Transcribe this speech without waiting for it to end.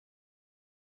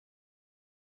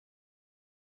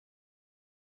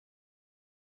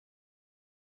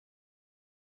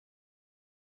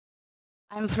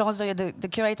I'm Florence, the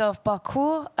curator of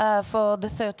Parcours for the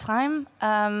third time.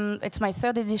 It's my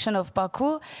third edition of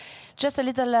Parcours. Just a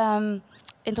little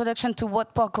introduction to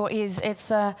what Parcours is. It's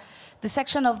the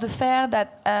section of the fair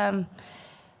that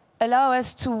allow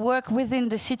us to work within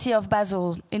the city of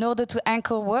Basel in order to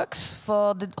anchor works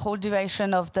for the whole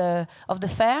duration of the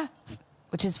fair,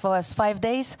 which is for us 5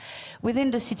 days,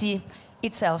 within the city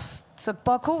itself. So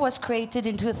Parcours was created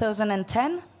in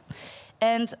 2010,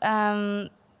 and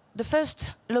the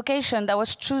first location that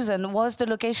was chosen was the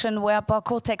location where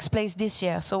Parcours takes place this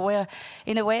year. So we're,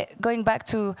 in a way, going back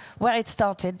to where it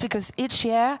started, because each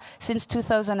year, since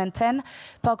 2010,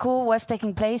 Parcours was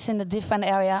taking place in a different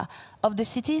area of the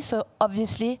city. So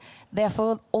obviously,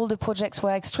 therefore, all the projects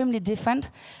were extremely different,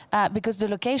 because the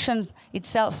location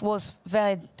itself was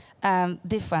very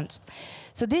different.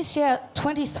 So this year,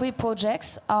 23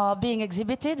 projects are being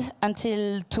exhibited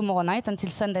until tomorrow night, until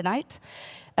Sunday night.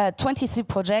 23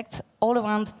 projects all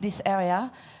around this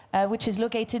area, which is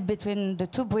located between the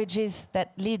two bridges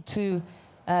that lead to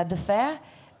the fair,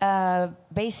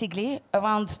 basically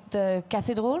around the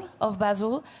Cathedral of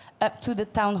Basel up to the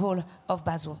Town Hall of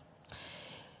Basel.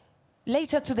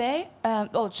 Later today,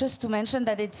 just to mention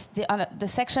that it's the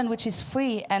section which is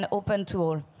free and open to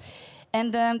all.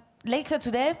 And later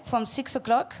today, from 6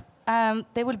 o'clock,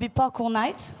 there will be Parcours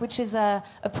Night, which is a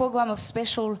program of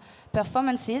special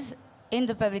performances in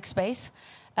the public space,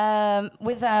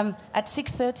 with at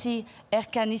 6:30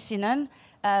 Erkka Nissinen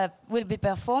will be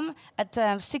performed, at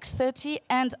 6:30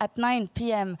 and at 9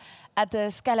 p.m. at the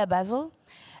Scala Basel.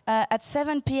 At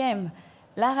 7 p.m.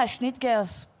 Lara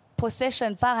Schnitger's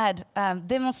procession parade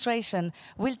demonstration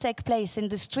will take place in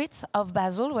the streets of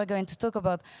Basel. We're going to talk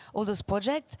about all those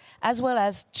projects, as well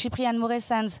as Ciprian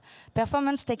Mureşan's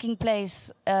performance taking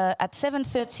place at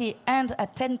 7:30 and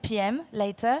at 10 p.m.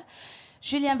 later.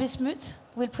 Julien Bismuth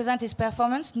will present his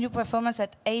performance, new performance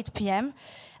at 8 p.m.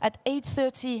 At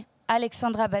 8:30,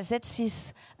 Alexandra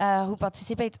Bazetsis, who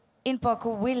participate in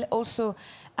Parcours, will also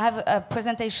have a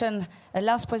presentation, a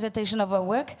last presentation of her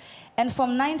work. And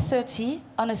from 9:30,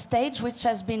 on a stage which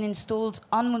has been installed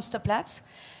on Münsterplatz,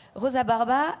 Rosa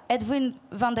Barba, Edwin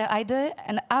van der Eide,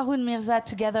 and Arun Mirza,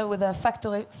 together with a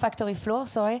factory floor,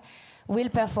 will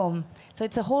perform. So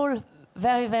it's a whole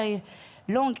very, very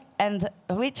long and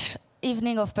rich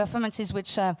evening of performances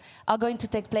which are going to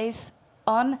take place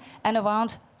on and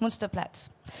around Münsterplatz.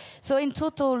 So in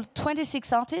total,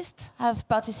 26 artists have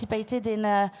participated in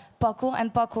Parcours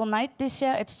and Parcours Night this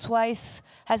year. It's twice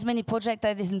as many projects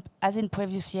as in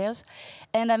previous years.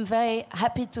 And I'm very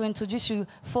happy to introduce you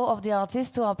 4 of the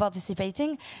artists who are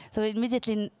participating. So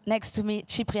immediately next to me,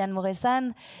 Ciprian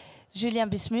Mureşan, Julien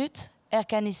Bismuth,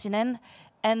 Erkka Nissinen,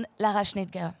 and Lara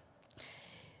Schnitger.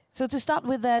 So to start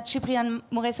with Ciprian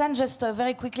Mureşan, just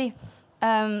very quickly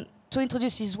to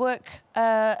introduce his work,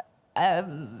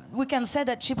 we can say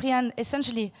that Ciprian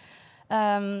essentially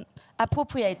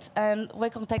appropriate and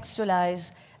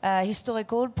recontextualize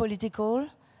historical, political,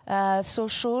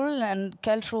 social and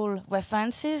cultural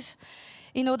references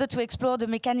in order to explore the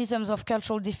mechanisms of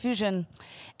cultural diffusion.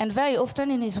 And very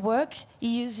often in his work,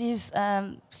 he uses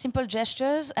simple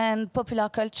gestures and popular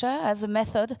culture as a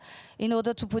method in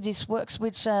order to put his works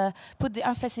which put the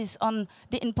emphasis on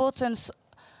the importance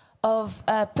of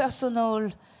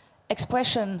personal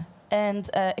expression and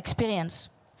experience.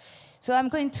 So I'm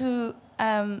going to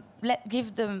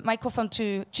give the microphone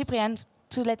to Ciprian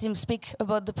to let him speak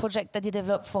about the project that he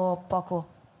developed for Parcours.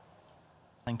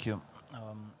 Thank you.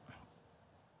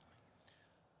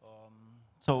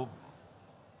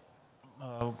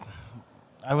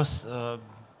 I was,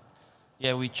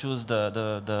 we choose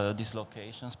this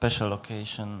location, special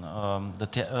location,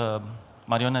 the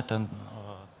marionette and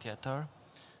theater,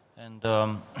 and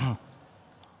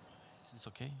it's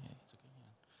okay. Yeah, it's okay.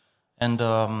 Yeah. And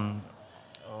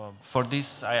for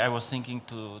this, I was thinking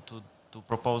to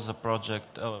propose a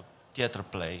project, theater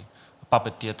play, a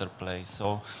puppet theater play.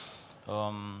 So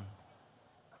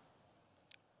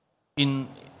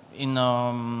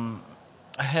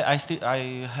I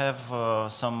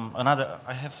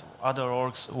have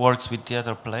other works with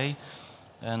theater play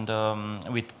and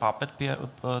with puppet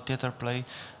theater play,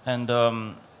 and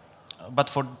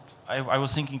but I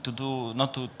was thinking to do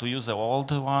not to use the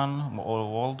old one or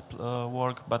old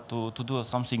work, but to do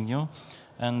something new,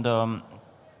 and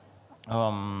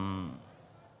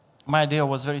my idea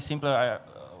was very simple.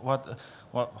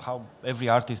 How every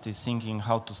artist is thinking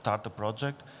how to start a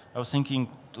project. I was thinking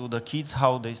to the kids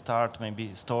how they start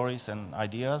maybe stories and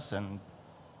ideas, and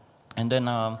then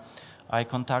I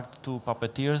contact 2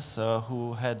 puppeteers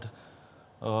who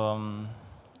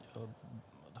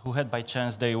had by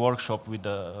chance their workshop with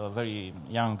a very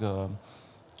young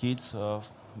kids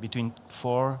between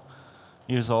 4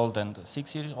 years old and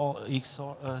 6 years old,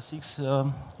 6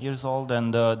 years old,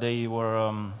 and they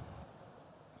were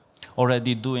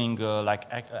already doing like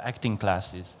acting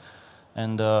classes.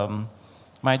 And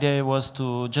my idea was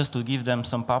to just to give them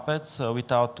some puppets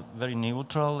without very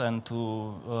neutral, and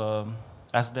to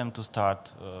ask them to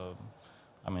start.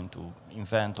 I mean, to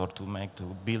invent or to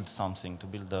build something, to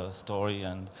build a story,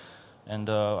 and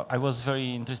I was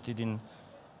very interested in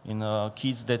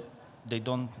kids that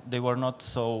they were not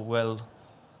so well.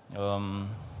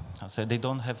 I say they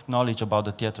don't have knowledge about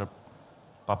the theater,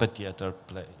 puppet theater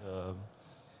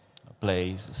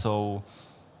plays. So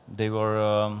they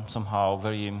were somehow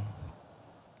very.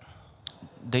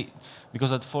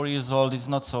 Because at 4 years old it's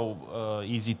not so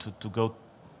easy to go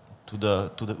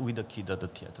with the kid at the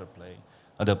theater play.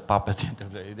 The puppet theater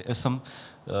play. Some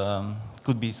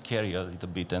could be scary a little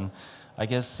bit, and I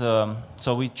guess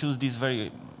so. We choose this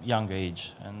very young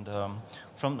age, and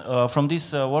from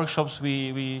these workshops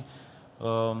we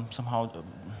somehow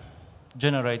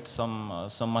generate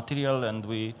some material, and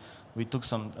we took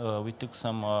some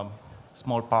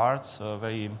small parts,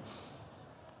 very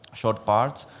short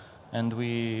parts, and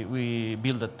we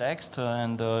built a text,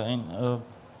 and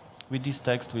with this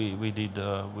text we did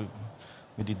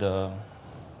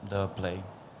the play.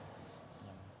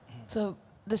 So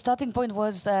the starting point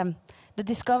was the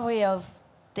discovery of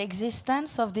the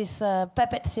existence of this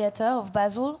puppet theater of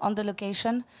Basel on the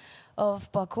location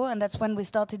of Parcours, and that's when we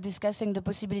started discussing the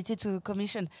possibility to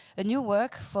commission a new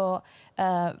work from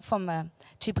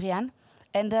Ciprian,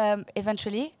 and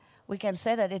eventually we can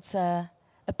say that it's a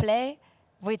play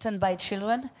written by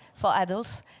children for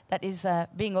adults that is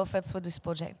being offered through this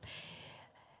project.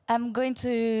 I'm going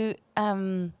to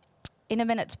in a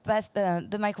minute pass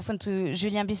the microphone to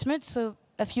Julien Bismuth. So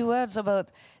a few words about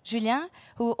Julien,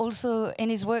 who also in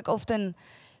his work often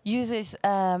uses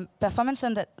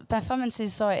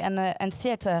performances and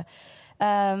theater,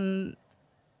 and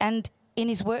in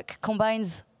his work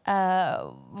combines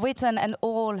written and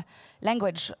oral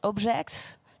language,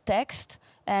 objects, text,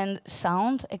 and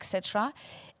sound, etc.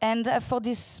 And for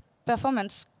this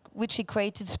performance, which he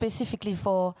created specifically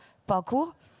for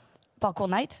Parcours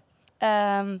Night,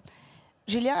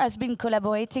 Julien has been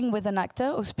collaborating with an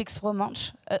actor who speaks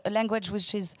Romansh, a language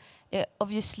which is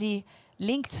obviously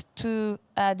linked to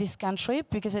this country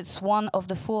because it's one of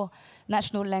the 4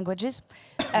 national languages.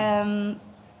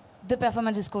 The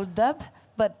performance is called Dub,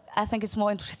 but I think it's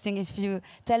more interesting if you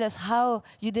tell us how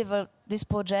you developed this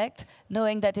project,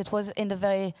 knowing that it was in the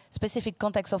very specific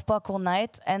context of Parcours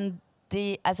Night and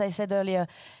the, as I said earlier,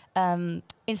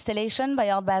 installation by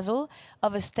Art Basel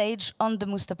of a stage on the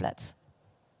Musterplatz.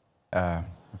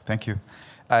 Thank you.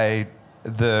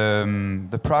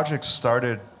 The project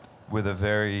started with a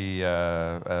very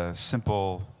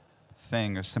simple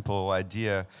thing, a simple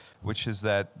idea, which is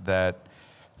that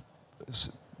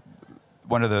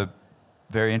one of the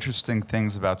very interesting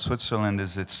things about Switzerland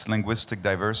is its linguistic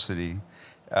diversity.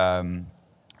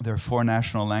 There are 4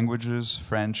 national languages: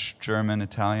 French, German,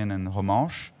 Italian, and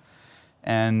Romansh,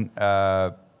 and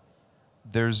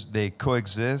they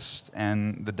coexist,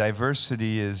 and the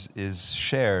diversity is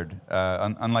shared.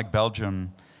 Unlike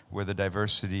Belgium, where the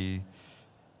diversity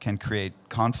can create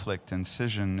conflict and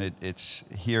scission,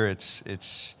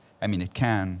 I mean, it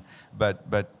can,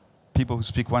 but people who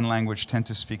speak one language tend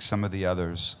to speak some of the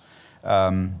others.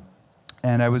 And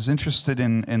I was interested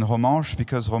in Romansh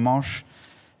because Romansh,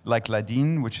 like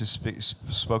Ladin, which is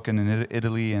spoken in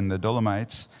Italy and the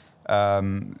Dolomites,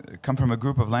 come from a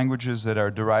group of languages that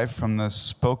are derived from the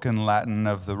spoken Latin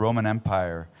of the Roman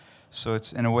Empire. So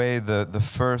it's in a way the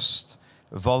first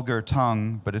vulgar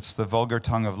tongue, but it's the vulgar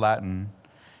tongue of Latin.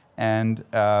 And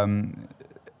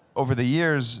over the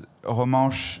years,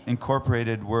 Romansh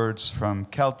incorporated words from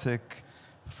Celtic,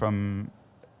 from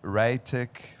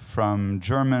Raetic, from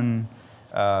German,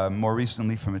 more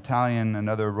recently from Italian and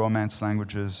other Romance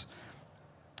languages.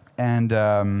 And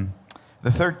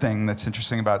the third thing that's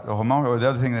interesting about Romansh, or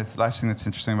the last thing that's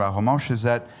interesting about Romansh is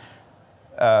that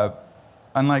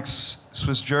unlike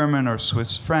Swiss German or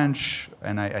Swiss French,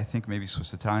 and I think maybe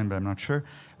Swiss Italian, but I'm not sure,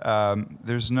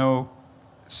 there's no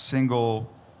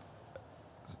single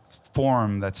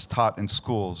form that's taught in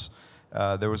schools.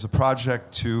 There was a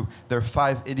project there are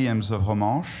 5 idioms of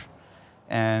Romansh,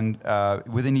 and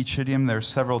within each idiom there are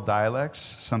several dialects.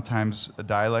 Sometimes a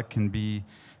dialect can be,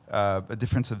 a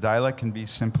difference of dialect can be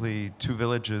simply 2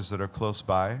 villages that are close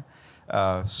by,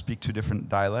 speak 2 different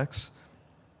dialects.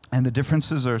 And the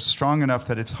differences are strong enough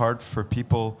that it's hard for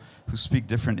people who speak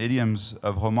different idioms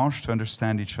of Romansh to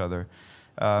understand each other.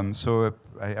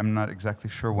 I'm not exactly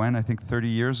sure when, I think 30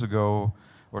 years ago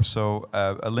or so,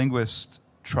 a linguist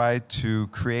tried to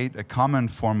create a common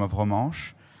form of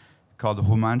Romansh called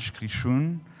Romansh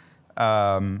Crăciun,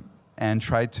 and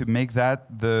tried to make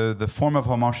that the form of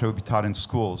Romansh that would be taught in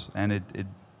schools. And it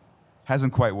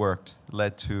hasn't quite worked. It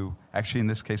led to, actually in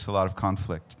this case, a lot of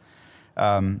conflict.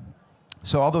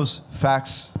 So all those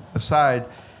facts aside,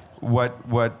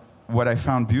 what I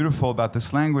found beautiful about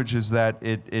this language is that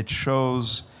it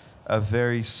shows a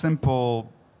very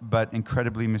simple but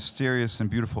incredibly mysterious and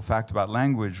beautiful fact about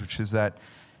language, which is that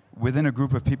within a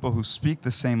group of people who speak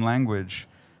the same language,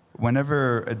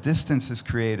 whenever a distance is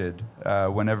created,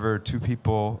 whenever two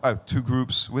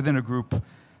groups within a group,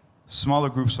 smaller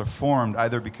groups are formed,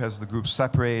 either because the groups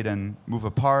separate and move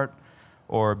apart,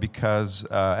 or because,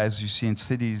 as you see in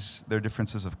cities, there are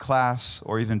differences of class,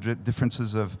 or even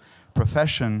differences of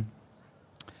profession,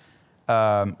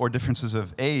 or differences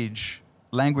of age,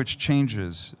 language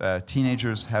changes.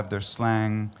 Teenagers have their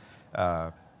slang,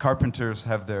 carpenters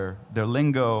have their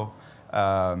lingo,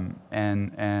 and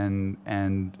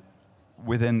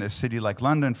within a city like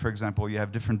London, for example, you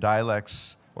have different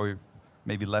dialects, or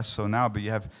maybe less so now, but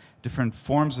you have different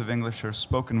forms of English that are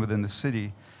spoken within the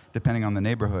city, depending on the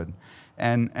neighborhood.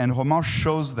 And Romansh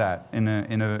shows that in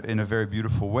a very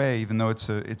beautiful way, even though it's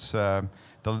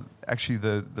actually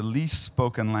the least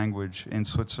spoken language in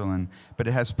Switzerland, but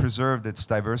it has preserved its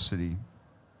diversity.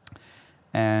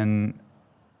 And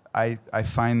I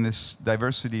find this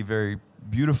diversity very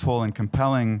beautiful and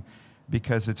compelling,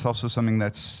 because it's also something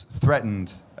that's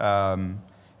threatened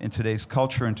in today's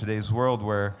culture, in today's world,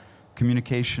 where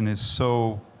communication is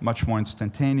so much more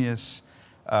instantaneous.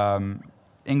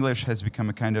 English has become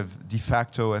a kind of de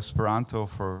facto Esperanto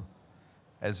for,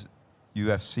 as you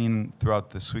have seen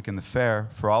throughout this week in the fair,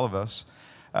 for all of us.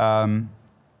 And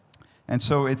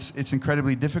so it's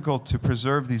incredibly difficult to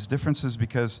preserve these differences,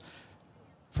 because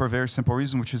for a very simple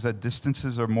reason, which is that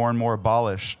distances are more and more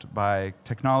abolished by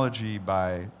technology,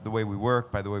 by the way we work,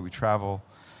 by the way we travel.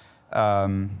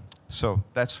 So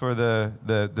that's for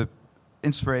the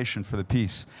inspiration for the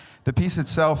piece. The piece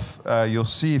itself, you'll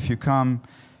see if you come,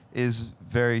 is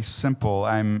very simple.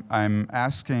 I'm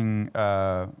asking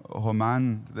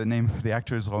Roman, the name of the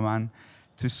actor is Roman,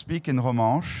 to speak in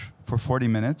Romansh for 40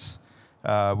 minutes,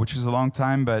 which is a long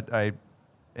time, but I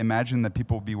imagine that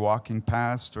people will be walking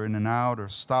past or in and out or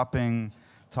stopping,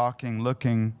 talking,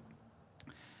 looking.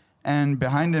 And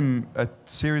behind him, a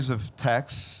series of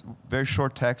texts, very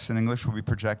short texts in English, will be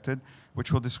projected,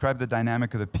 which will describe the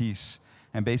dynamic of the piece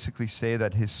and basically say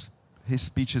that his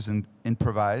speech is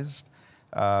improvised.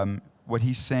 What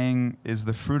he's saying is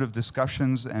the fruit of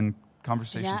discussions and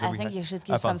conversations that we had. I think you should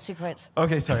give some secrets.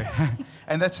 Okay, sorry.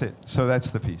 And that's it. So that's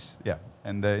the piece, yeah,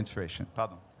 and the inspiration.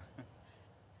 Pardon.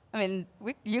 I mean,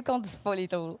 you can't spoil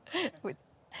it all.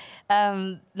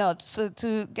 No, so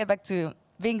to get back to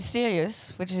being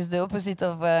serious, which is the opposite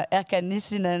of Erkka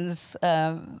Nissinen's,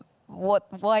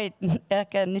 why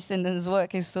Erkka Nissinen's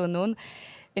work is so known.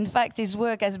 In fact, his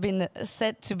work has been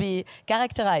said to be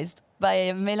characterized by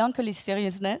a melancholy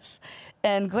seriousness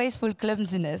and graceful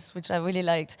clumsiness, which I really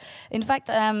liked. In fact,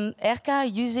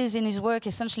 Erkka uses in his work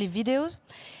essentially videos,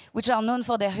 which are known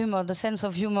for their humor, the sense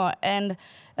of humor, and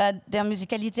their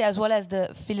musicality, as well as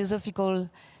the philosophical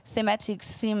thematic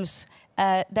themes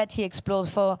that he explores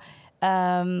for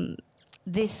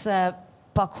this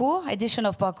Parcours, edition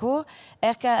of Parcours.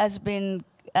 Erkka has been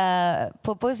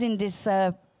proposing this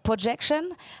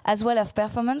projection as well as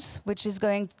performance, which is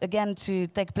going again to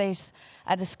take place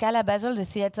at the Art Basel, the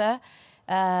theater,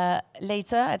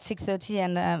 later at 6:30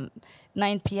 and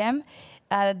 9 p.m.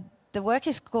 The work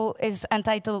is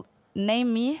entitled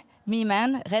Name Me, Me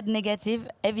Man, Red Negative,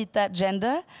 Evita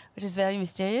Gender, which is very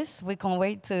mysterious. We can't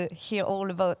wait to hear all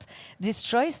about this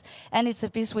choice. And it's a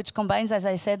piece which combines, as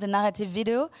I said, the narrative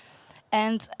video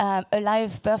and a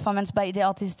live performance by the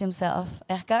artist himself.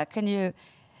 Erkka, can you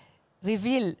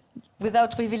reveal,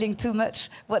 without revealing too much,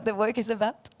 what the work is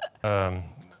about?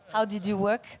 How did you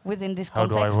work within this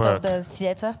context of the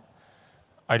theater?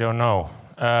 I don't know.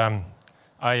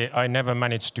 I never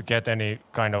managed to get any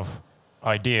kind of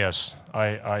ideas.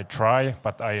 I try,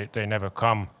 but they never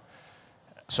come.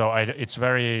 So it's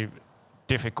very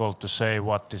difficult to say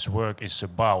what this work is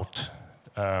about.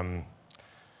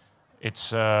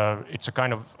 It's a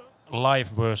kind of live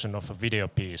version of a video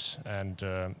piece, and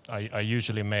I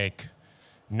usually make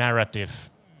narrative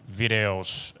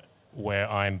videos where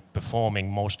I'm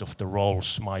performing most of the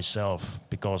roles myself,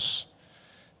 because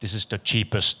this is the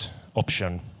cheapest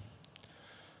option.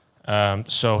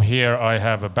 So here I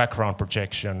have a background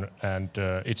projection, and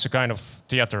it's a kind of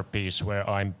theater piece where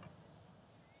I'm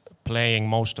playing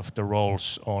most of the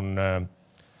roles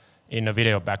in a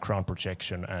video background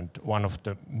projection, and one of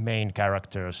the main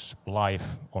characters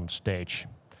live on stage,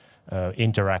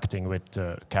 interacting with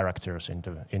the characters in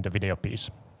the video piece.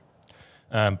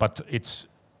 But it's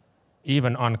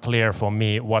even unclear for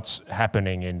me what's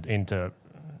happening in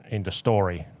the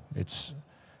story. It's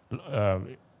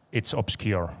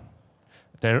obscure.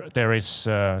 There is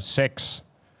sex,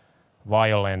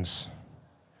 violence.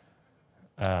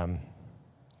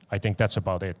 I think that's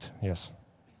about it. Yes.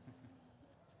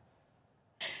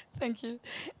 Thank you.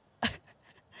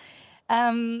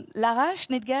 Lara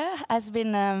Schnitger has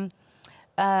been,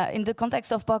 in the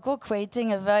context of Parcours,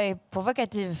 creating a very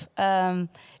provocative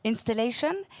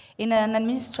installation in an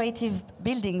administrative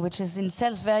building, which is in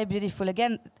itself very beautiful.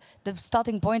 Again, the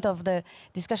starting point of the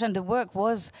discussion, the work,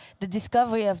 was the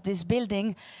discovery of this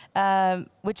building,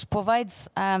 which provides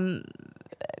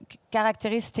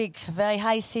characteristic, very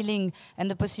high ceiling, and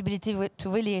the possibility to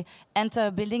really enter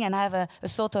a building and have a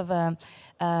sort of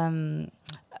how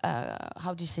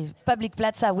do you say, public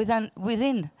plaza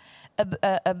within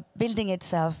a building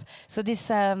itself. So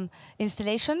this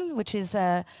installation, which is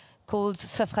called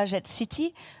Suffragette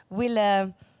City,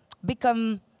 will we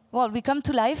come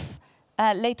to life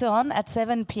later on at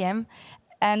 7 p.m.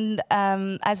 and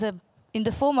in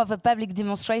the form of a public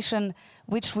demonstration,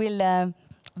 which will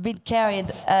be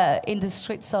carried in the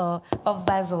streets of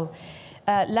Basel.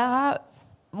 Lara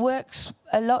works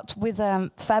a lot with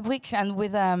fabric and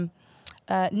with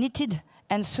knitted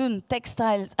and soon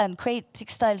textiles, and create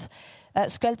textiles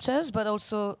sculptures, but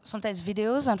also sometimes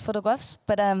videos and photographs.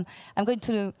 But I'm going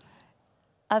to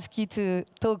ask you to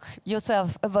talk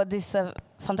yourself about this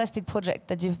fantastic project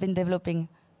that you've been developing.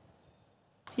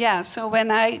 Yeah, so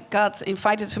when I got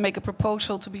invited to make a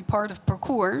proposal to be part of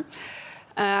Parcours,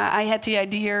 I had the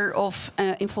idea of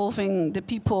involving the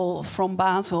people from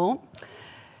Basel.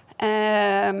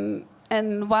 And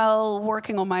while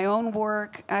working on my own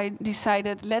work, I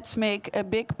decided, let's make a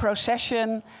big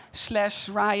procession /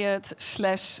 riot /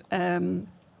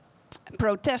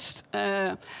 protest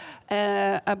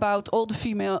about all the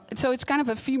female. So it's kind of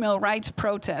a female rights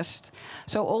protest.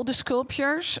 So all the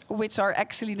sculptures, which are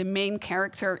actually the main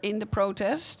character in the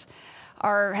protest,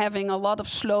 are having a lot of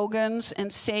slogans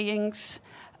and sayings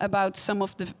about some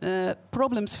of the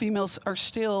problems females are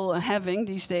still having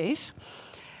these days.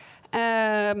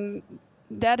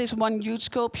 That is one huge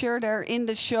sculpture. There in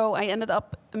the show, I ended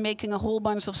up making a whole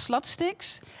bunch of slut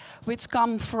sticks, which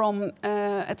come from,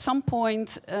 at some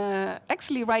point,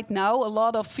 actually right now, a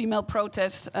lot of female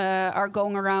protests are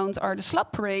going around, are the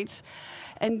slut parades.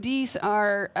 And these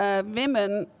are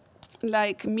women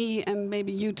like me, and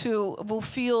maybe you too, will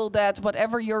feel that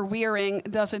whatever you're wearing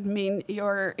doesn't mean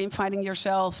you're inviting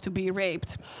yourself to be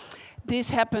raped.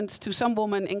 This happened to some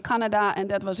woman in Canada, and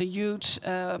that was a huge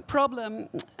problem,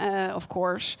 of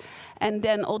course. And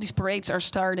then all these parades are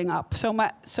starting up.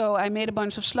 So I made a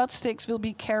bunch of slut sticks, will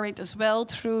be carried as well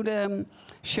through the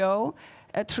show,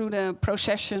 through the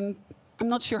procession. I'm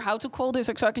not sure how to call this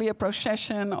exactly, a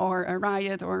procession or a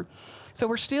riot or... So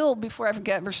we're still, before I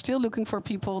forget, we're still looking for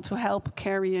people to help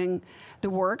carrying the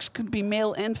works. Could be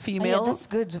male and female. Oh, yeah, that's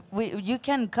good. You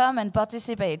can come and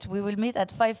participate. We will meet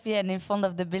at 5 p.m. in front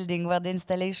of the building where the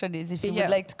installation is. If you would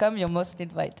like to come, you're most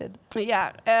invited.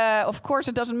 Yeah, of course,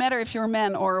 it doesn't matter if you're a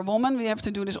man or a woman. We have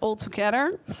to do this all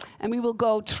together. And we will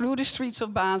go through the streets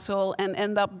of Basel and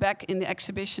end up back in the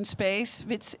exhibition space,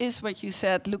 which is what you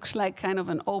said, looks like kind of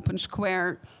an open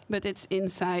square, but it's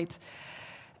inside.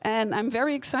 And I'm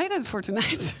very excited for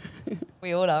tonight.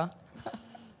 We all are.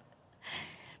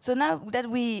 So now that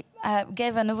we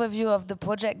gave an overview of the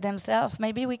project themselves,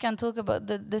 maybe we can talk about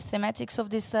the thematics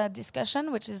of this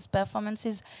discussion, which is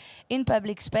performances in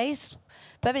public space.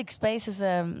 Public space is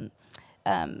a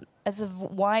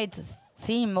wide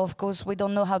theme. Of course, we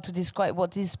don't know how to describe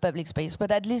what is public space,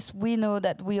 but at least we know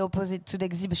that we oppose it to the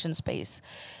exhibition space.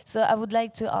 So I would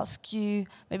like to ask you,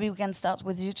 maybe we can start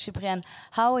with you, Ciprian,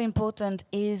 how important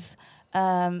is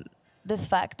the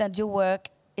fact that your work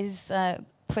is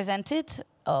presented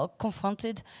or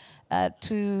confronted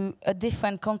to a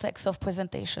different context of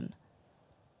presentation?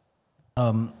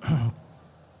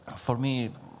 For me,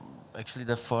 actually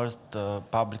the first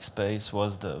public space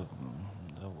was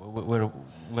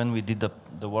when we did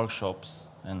the workshops,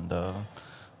 and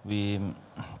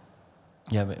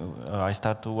I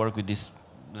started to work with this,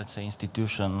 let's say,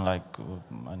 institution, like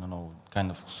I don't know, kind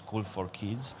of school for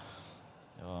kids,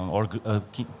 or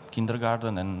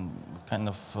kindergarten, and kind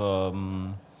of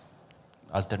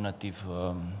alternative,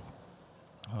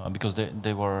 because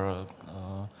they were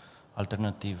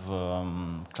alternative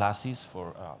classes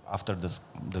for after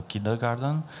the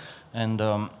kindergarten, and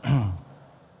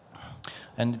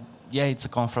yeah, it's a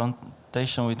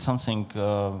experimentation with something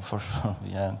for sure.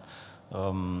 Yeah,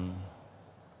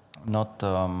 not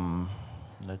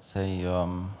let's say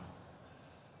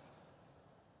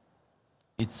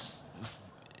it's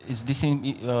this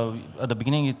at the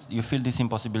beginning. You feel this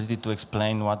impossibility to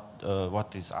explain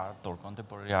what is art or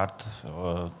contemporary art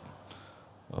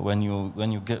when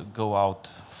you go out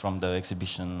from the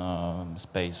exhibition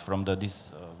space, from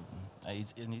this.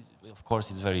 Of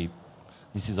course, it's very.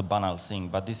 This is a banal thing,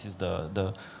 but this is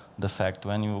the fact.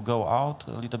 When you go out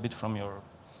a little bit from your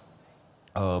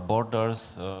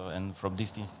borders and from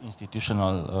these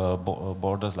institutional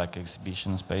borders like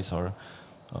exhibition space, or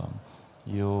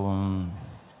you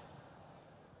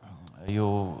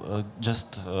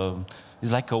just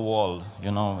it's like a wall.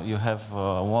 You know, you have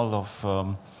a wall of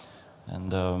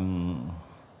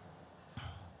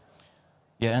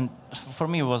yeah, and for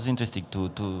me it was interesting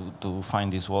to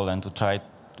find this wall and to try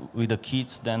with the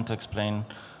kids then to explain,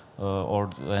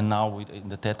 and now in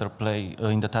the theater play,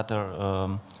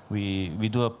 we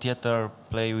do a theater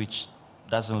play which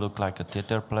doesn't look like a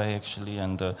theater play actually,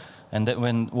 and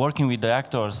when working with the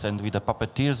actors and with the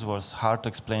puppeteers was hard to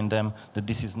explain them that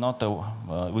this is not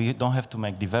we don't have to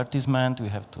make divertisement, we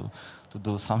have to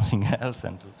do something else,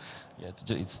 and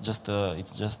it's just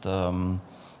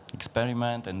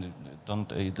experiment, and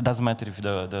it doesn't matter if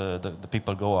the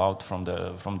people go out from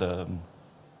the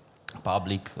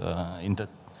public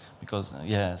because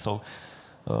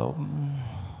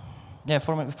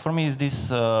for me is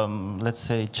this let's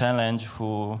say challenge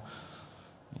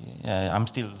I'm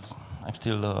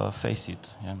still face it.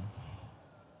 Yeah.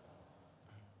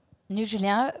 New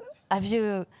Julien, have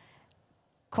you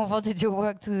converted your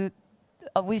work to?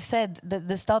 We said that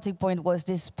the starting point was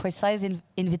this precise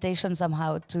invitation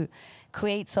somehow to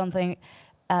create something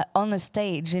on a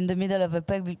stage in the middle of a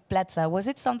public plaza. Was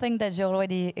it something that you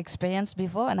already experienced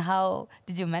before, and how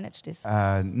did you manage this?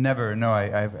 Never. No,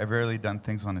 I've rarely done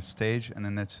things on a stage, and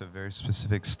then that's a very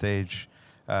specific stage.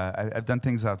 I've done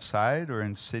things outside or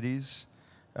in cities.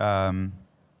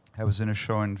 I was in a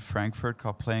show in Frankfurt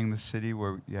called Playing the City,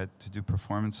 where you had to do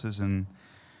performances in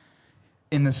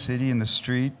the city, in the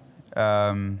street.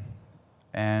 And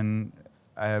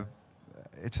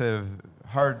it's a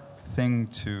hard thing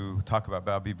to talk about,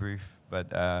 but I'll be brief.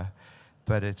 But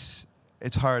it's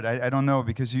hard. I don't know,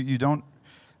 because you don't.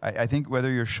 I think whether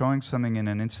you're showing something in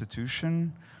an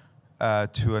institution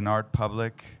to an art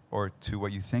public, or to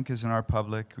what you think is an art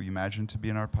public, or you imagine to be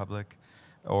an art public,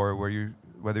 or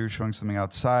whether you're showing something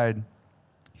outside,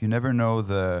 you never know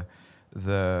the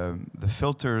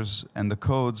filters and the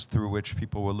codes through which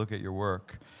people will look at your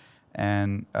work.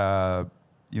 And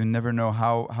you never know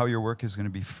how your work is going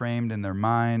to be framed in their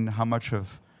mind, how much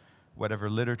of whatever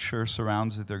literature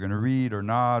surrounds it they're going to read or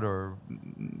not, or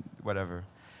whatever.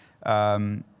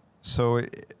 So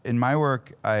in my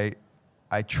work, I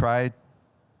tried,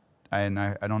 and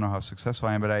I don't know how successful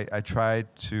I am, but I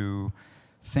tried to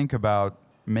think about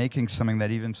making something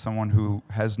that even someone who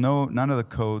has none of the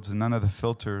codes and none of the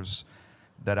filters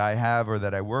that I have or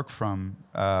that I work from,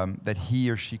 that he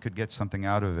or she could get something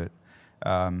out of it.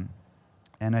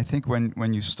 And I think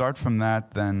when you start from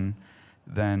that, then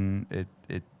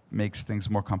it makes things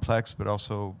more complex, but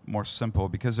also more simple,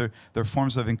 because there are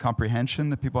forms of incomprehension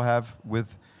that people have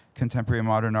with contemporary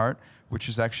modern art, which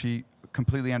is actually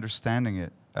completely understanding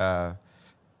it.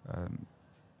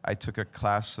 I took a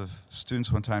class of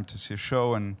students one time to see a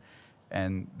show, and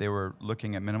they were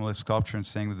looking at minimalist sculpture and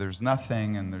saying that there's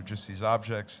nothing, and they're just these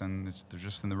objects, and they're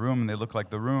just in the room, and they look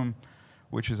like the room,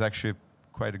 which is actually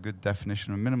quite a good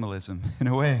definition of minimalism in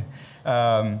a way,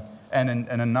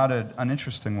 and not an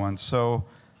uninteresting one. So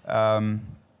I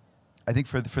think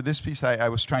for this piece, I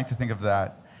was trying to think of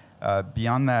that.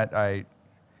 Beyond that,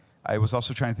 I was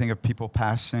also trying to think of people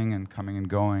passing and coming and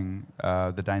going,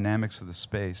 the dynamics of the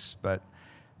space. But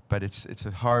it's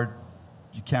a hard.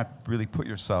 You can't really put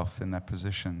yourself in that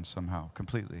position somehow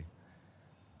completely.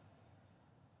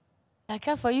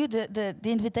 Erkka, for you, the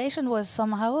invitation was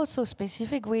somehow also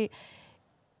specific.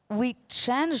 We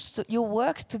changed your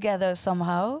work together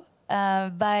somehow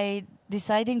by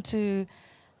deciding to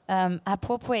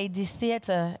appropriate this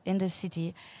theater in the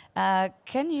city.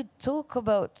 Can you talk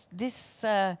about this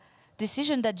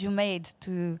decision that you made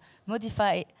to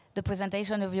modify the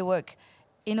presentation of your work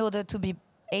in order to be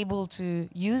able to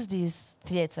use this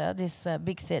theater, this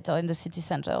big theater in the city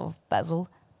center of Basel?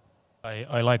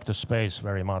 I like the space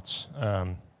very much.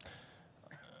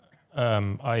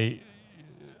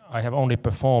 I have only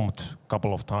performed a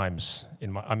couple of times.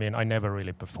 I never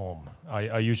really perform.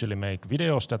 I usually make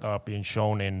videos that are being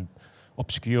shown in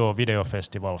obscure video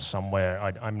festivals somewhere.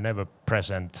 I'm never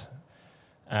present.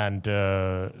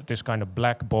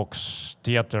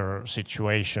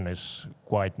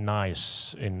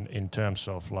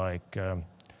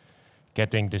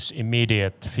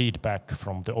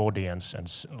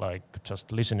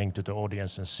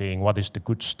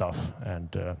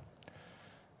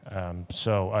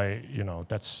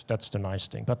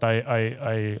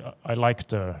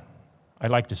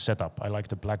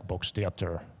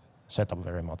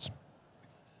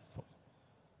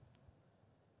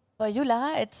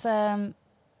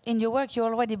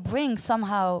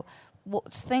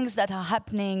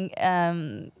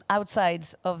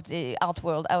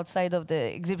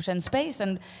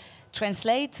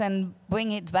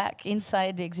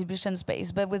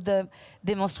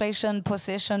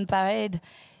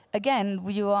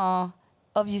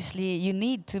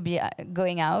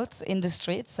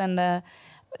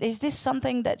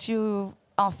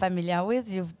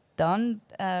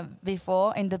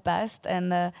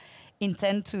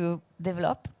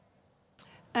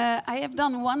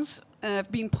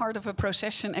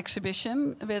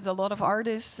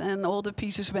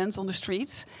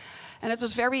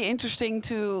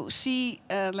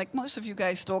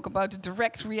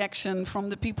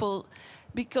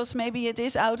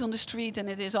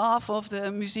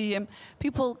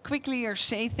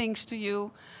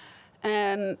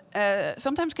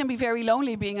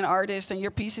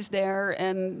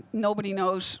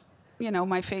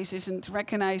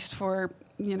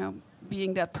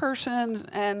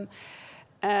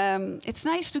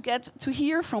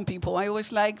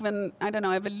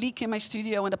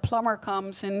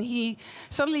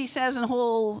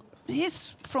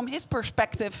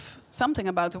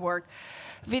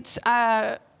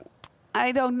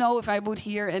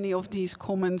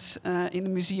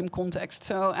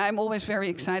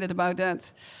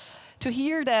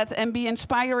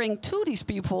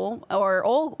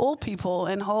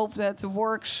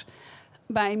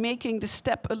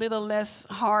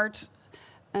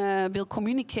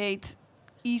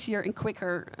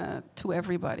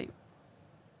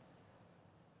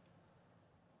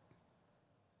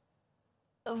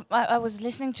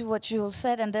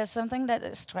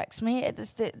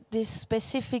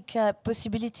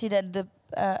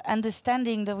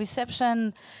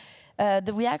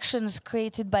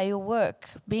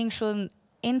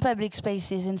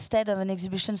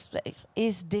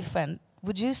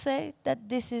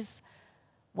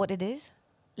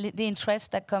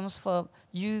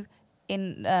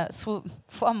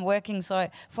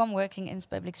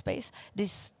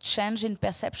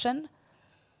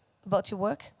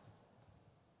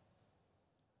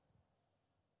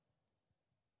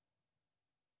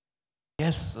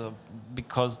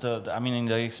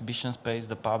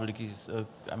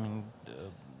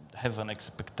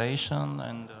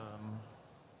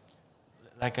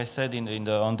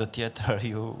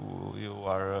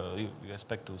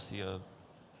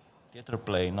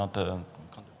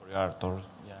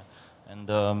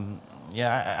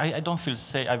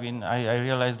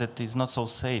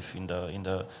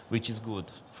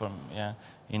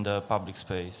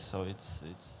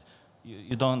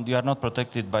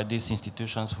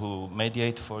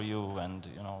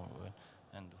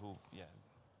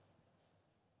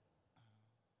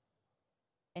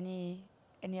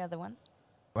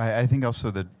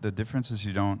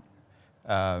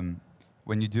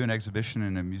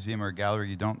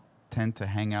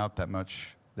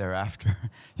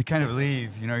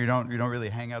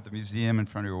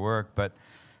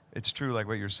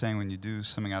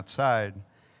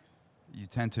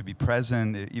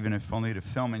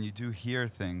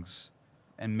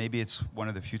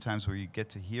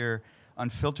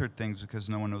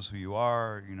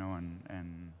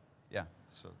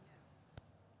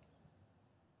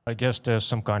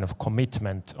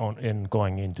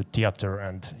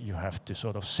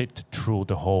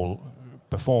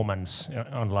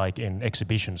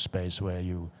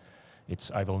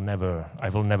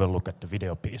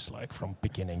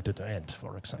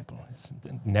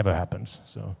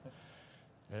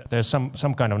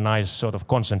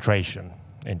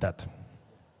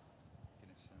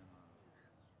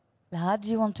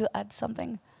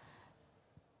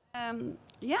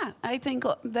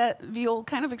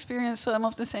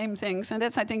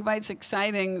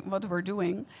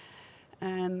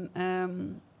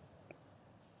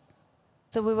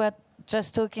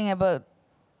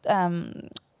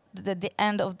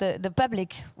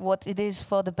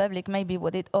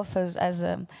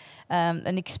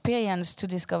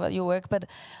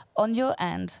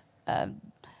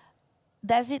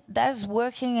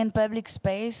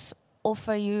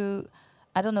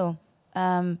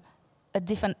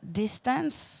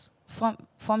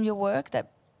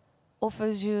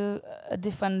 offers you a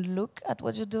different look at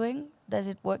what you're doing? Does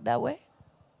it work that way?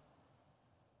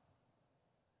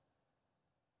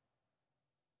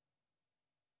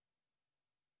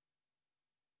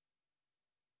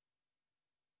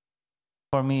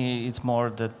 For me, it's more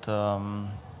that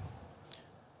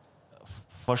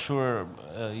for sure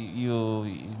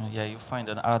you find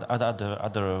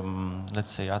other let's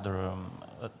say other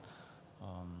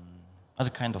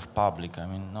kind of public. I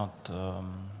mean, not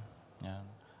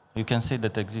you can say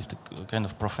that exists a kind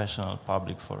of professional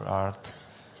public for art,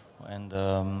 and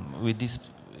with this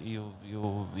you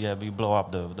blow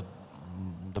up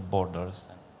the borders,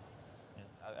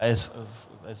 as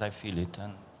I feel it.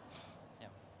 And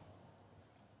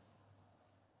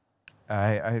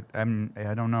I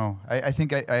don't know. I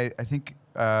think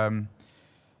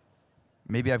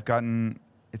maybe I've gotten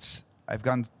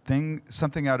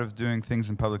something out of doing things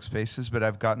in public spaces, but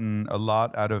I've gotten a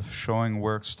lot out of showing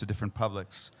works to different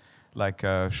publics, like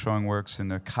showing works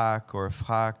in a CAC or a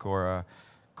FRAC or a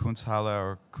Kunsthalle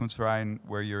or Kunstverein,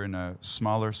 where you're in a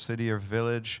smaller city or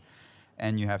village,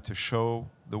 and you have to show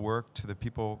the work to the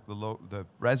people, the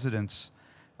residents,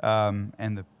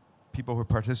 and the people who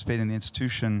participate in the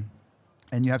institution.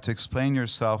 And you have to explain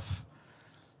yourself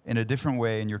in a different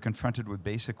way, and you're confronted with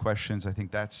basic questions. I think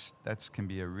that's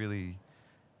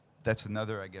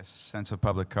another, I guess, sense of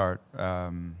public art.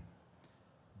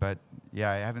 But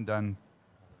yeah, I haven't done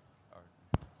art.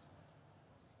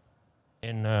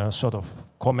 In sort of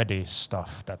comedy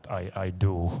stuff that I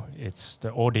do, it's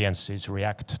the audiences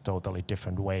react totally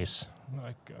different ways.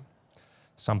 Like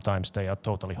sometimes they are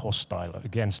totally hostile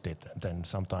against it, and then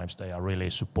sometimes they are really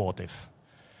supportive.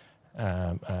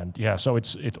 And yeah, so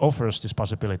it offers this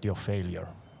possibility of failure.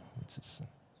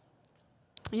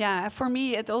 Yeah, for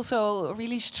me it also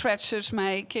really stretches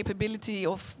my capability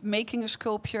of making a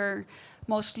sculpture.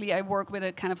 Mostly I work with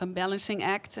a kind of a balancing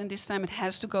act, and this time it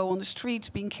has to go on the streets,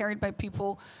 being carried by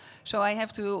people. So I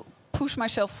have to push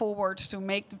myself forward to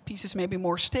make the pieces maybe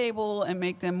more stable and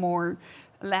make them more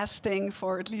lasting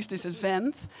for at least this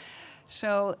event.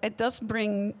 So it does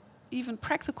bring even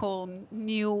practical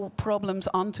new problems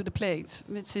onto the plate,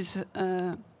 which is,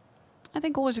 I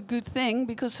think, always a good thing,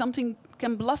 because something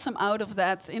can blossom out of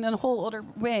that in a whole other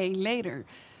way later.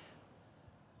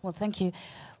 Well, thank you.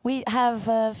 We have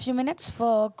a few minutes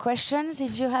for questions.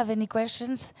 If you have any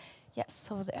questions, yes,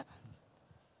 over there.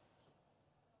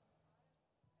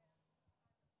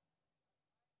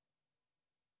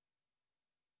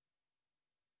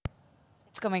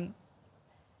 It's coming.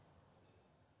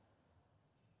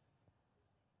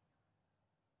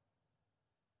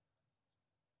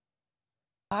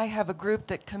 I have a group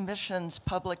that commissions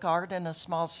public art in a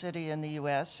small city in the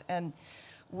US, and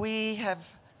we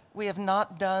have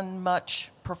not done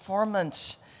much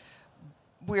performance.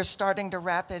 We're starting to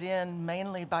wrap it in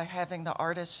mainly by having the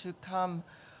artists who come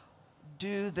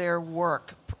do their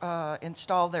work,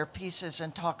 install their pieces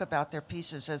and talk about their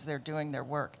pieces as they're doing their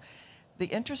work. The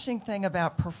interesting thing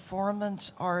about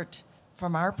performance art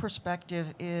from our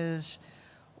perspective is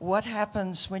what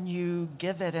happens when you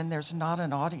give it and there's not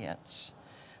an audience.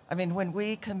 I mean, when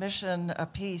we commission a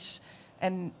piece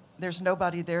and there's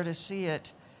nobody there to see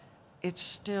it, it's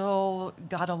still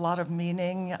got a lot of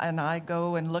meaning, and I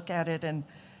go and look at it and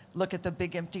look at the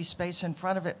big empty space in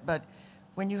front of it. But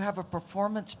when you have a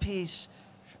performance piece,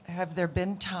 have there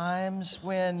been times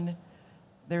when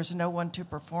there's no one to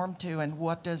perform to, and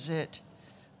what does it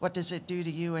do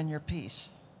to you and your piece?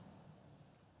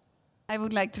 I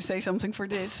would like to say something for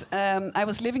this. I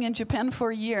was living in Japan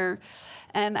for a year,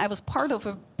 and I was part of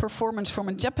a performance from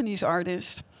a Japanese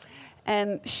artist.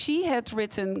 And she had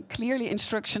written clearly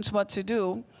instructions what to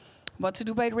do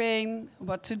by rain,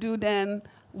 what to do then,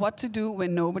 what to do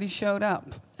when nobody showed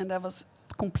up. And that was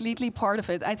completely part of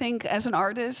it. I think as an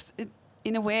artist,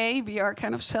 in a way, we are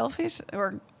kind of selfish,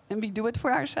 and we do it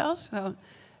for ourselves. So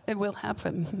it will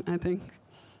happen, I think.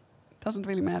 It doesn't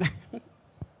really matter.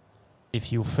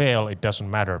 If you fail, it doesn't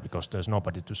matter because there's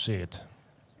nobody to see it.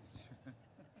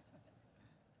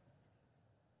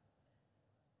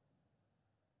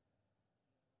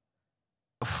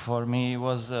 For me,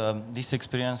 was this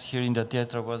experience here in the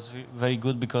theater was very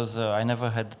good because I never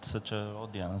had such an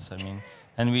audience. I mean,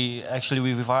 and we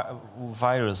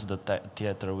virus the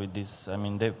theater with this. I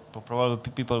mean,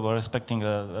 probably people were expecting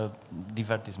a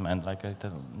divertisement, like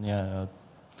a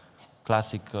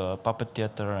classic puppet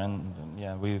theater, and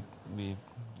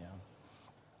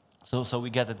So we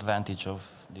get advantage of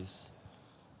this.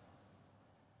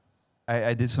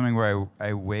 I did something where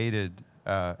I waited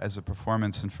as a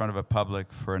performance in front of a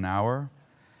public for an hour,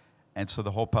 and so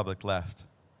the whole public left.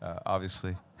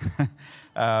 obviously,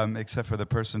 except for the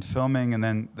person filming. And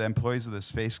then the employees of the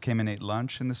space came and ate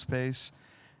lunch in the space,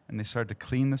 and they started to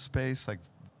clean the space, like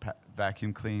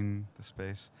vacuum clean the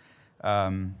space.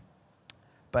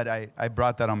 But I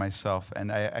brought that on myself,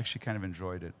 and I actually kind of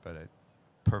enjoyed it, but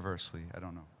perversely, I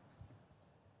don't know.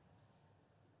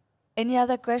 Any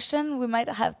other question? We might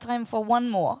have time for one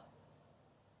more.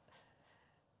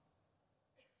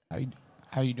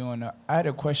 How you doing? I had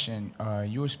a question.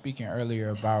 You were speaking earlier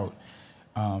about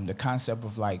the concept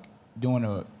of like doing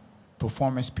a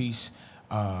performance piece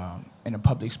in a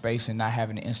public space and not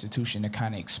having an institution to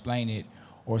kind of explain it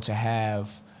or to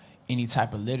have any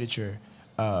type of literature.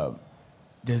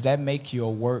 Does that make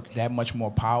your work that much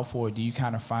more powerful, or do you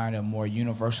kind of find a more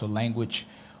universal language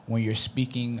when you're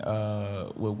speaking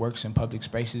with works in public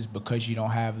spaces because you don't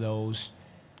have those,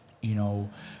 you know,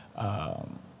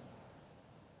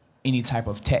 any type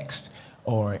of text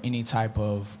or any type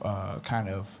of kind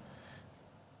of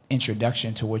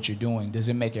introduction to what you're doing? Does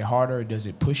it make it harder? Does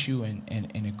it push you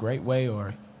in a great way,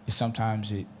 or is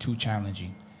sometimes it too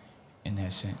challenging in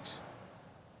that sense?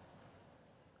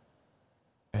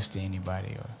 That's to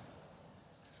anybody, or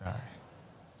sorry.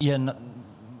 Yeah,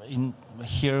 in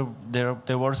here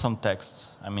there were some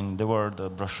texts. I mean, there were the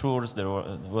brochures. There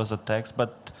was a text,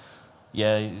 but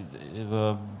yeah,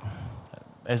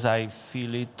 as I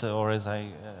feel it, or as I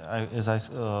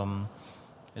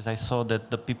saw that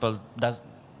the people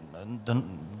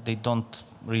they don't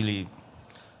really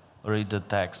read the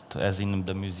text as in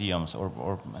the museums,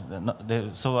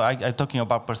 so I'm talking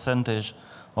about percentage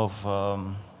of.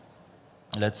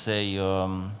 Let's say,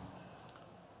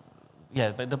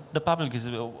 yeah, but the public is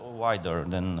wider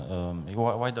than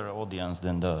wider audience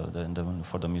than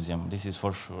for the museum. This is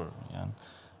for sure. Yeah,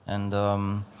 and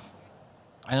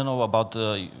I don't know about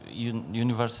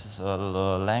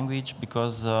universal language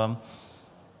because I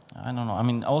don't know. I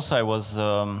mean, also I was,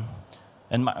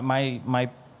 and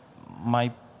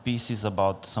my piece is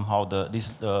about somehow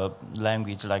this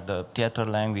language, like the theater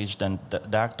language. Then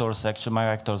the actors, actually, my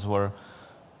actors were.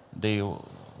 They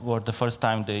were the first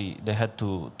time they had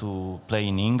to play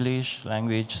in English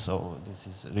language, so this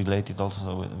is related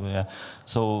also.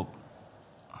 So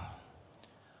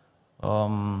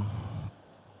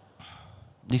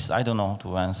this I don't know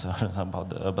to answer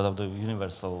about the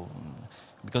universal,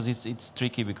 because it's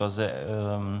tricky because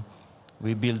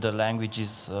we build the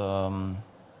languages,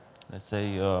 let's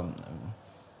say.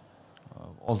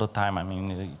 All the time. I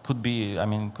mean, it could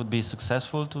be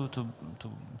successful to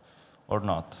or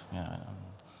not. Yeah.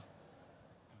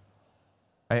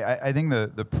 I think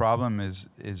the problem is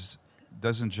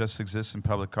doesn't just exist in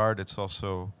public art. It's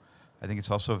also, I think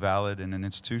it's also valid in an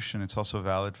institution. It's also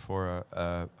valid for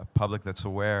a public that's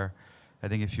aware. I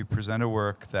think if you present a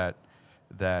work that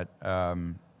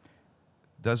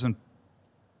doesn't,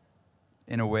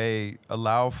 in a way,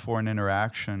 allow for an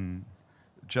interaction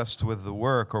just with the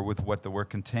work or with what the work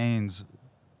contains,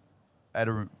 at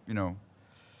a, you know.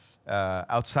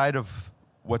 Outside of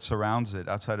what surrounds it,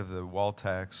 outside of the wall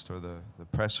text or the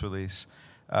press release,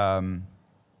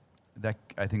 that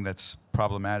I think that's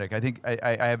problematic. I think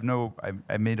I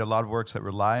made a lot of works that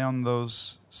rely on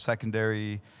those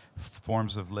secondary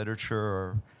forms of literature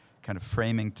or kind of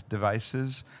framing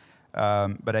devices,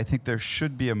 but I think there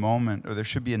should be a moment, or there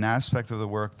should be an aspect of the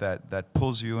work that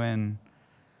pulls you in,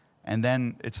 and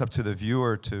then it's up to the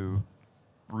viewer to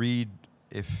read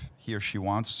if he or she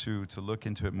wants to look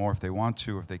into it more if they want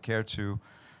to, if they care to.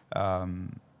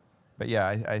 But yeah,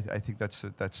 I think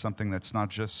that's something that's not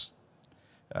just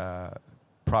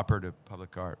proper to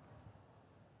public art.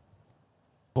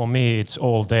 For me, it's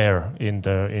all there in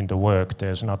the work.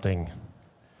 There's nothing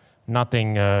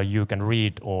you can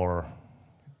read, or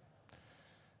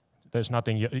there's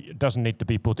nothing. It doesn't need to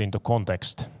be put into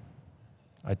context,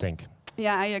 I think.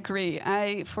 Yeah, I agree.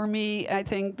 For me, I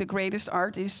think the greatest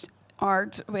art is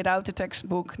art without the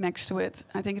textbook next to it.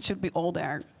 I think it should be all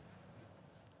there.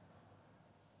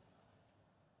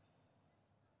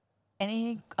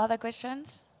 Any other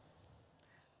questions?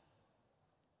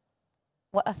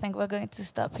 Well, I think we're going to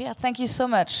stop here. Thank you so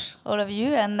much, all of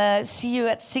you, and see you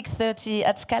at 6:30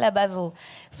 at Scala Basel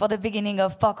for the beginning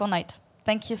of Parcours Night.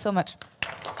 Thank you so much.